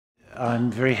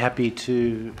I'm very happy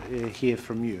to hear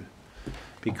from you,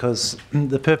 because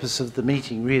the purpose of the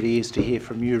meeting really is to hear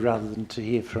from you rather than to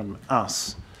hear from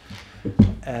us.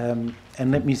 And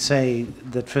let me say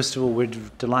that, first of all, we're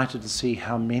delighted to see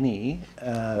how many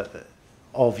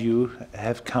of you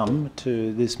have come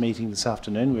to this meeting this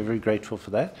afternoon. We're very grateful for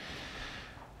that.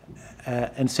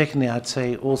 And secondly, I'd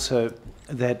say also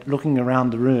that looking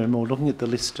around the room, or looking at the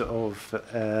list of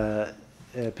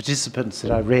participants that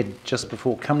I read just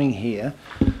before coming here,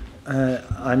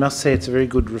 I must say it's a very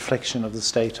good reflection of the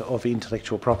state of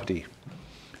intellectual property.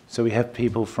 So we have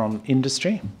people from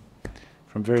industry,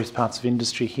 from various parts of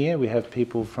industry here. We have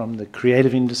people from the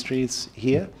creative industries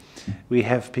here. We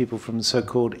have people from the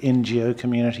so-called NGO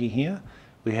community here.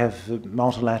 We have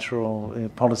multilateral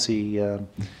policy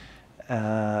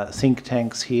think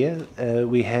tanks here.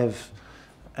 We have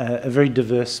a very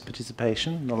diverse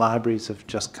participation. The libraries have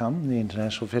just come, the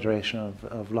International Federation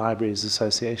of Libraries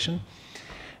Association.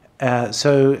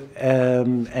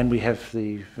 And we have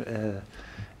the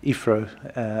IFRO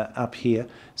up here.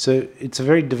 So it's a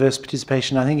very diverse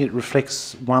participation. I think it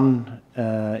reflects one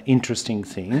interesting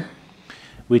thing,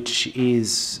 which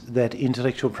is that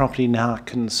intellectual property now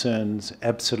concerns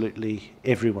absolutely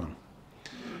everyone.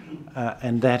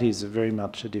 And that is very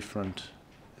much a different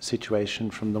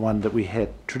situation from the one that we had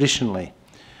traditionally.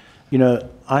 You know,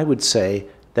 I would say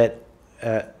that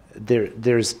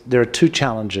there are two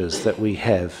challenges that we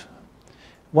have.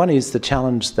 One is the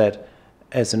challenge that,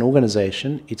 as an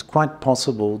organisation, it's quite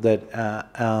possible that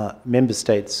our member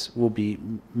states will be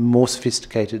more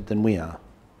sophisticated than we are.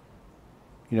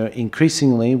 You know,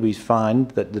 increasingly we find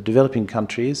that the developing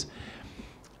countries'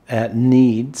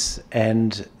 needs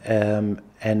and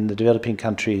the developing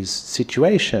countries'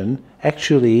 situation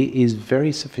actually is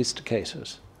very sophisticated.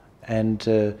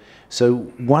 And so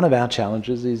one of our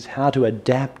challenges is how to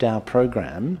adapt our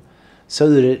program so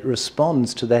that it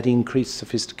responds to that increased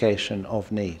sophistication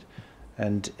of need.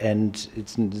 And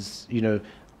it's, you know,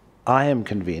 I am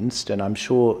convinced, and I'm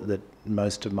sure that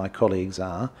most of my colleagues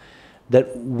are,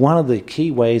 that one of the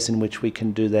key ways in which we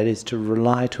can do that is to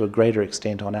rely to a greater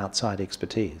extent on outside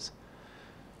expertise.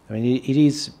 I mean, it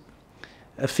is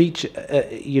a feature,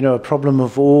 you know, a problem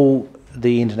of all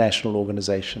the international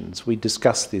organisations. We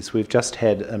discussed this. We've just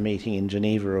had a meeting in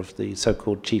Geneva of the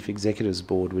so-called Chief Executives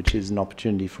Board, which is an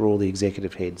opportunity for all the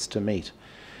executive heads to meet.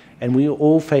 And we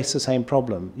all face the same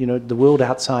problem. You know, the world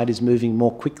outside is moving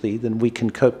more quickly than we can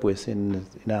cope with in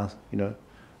our, you know,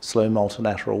 slow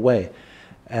multilateral way.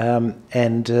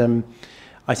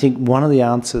 I think one of the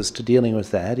answers to dealing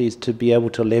with that is to be able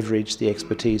to leverage the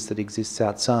expertise that exists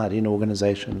outside in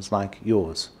organisations like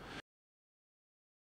yours.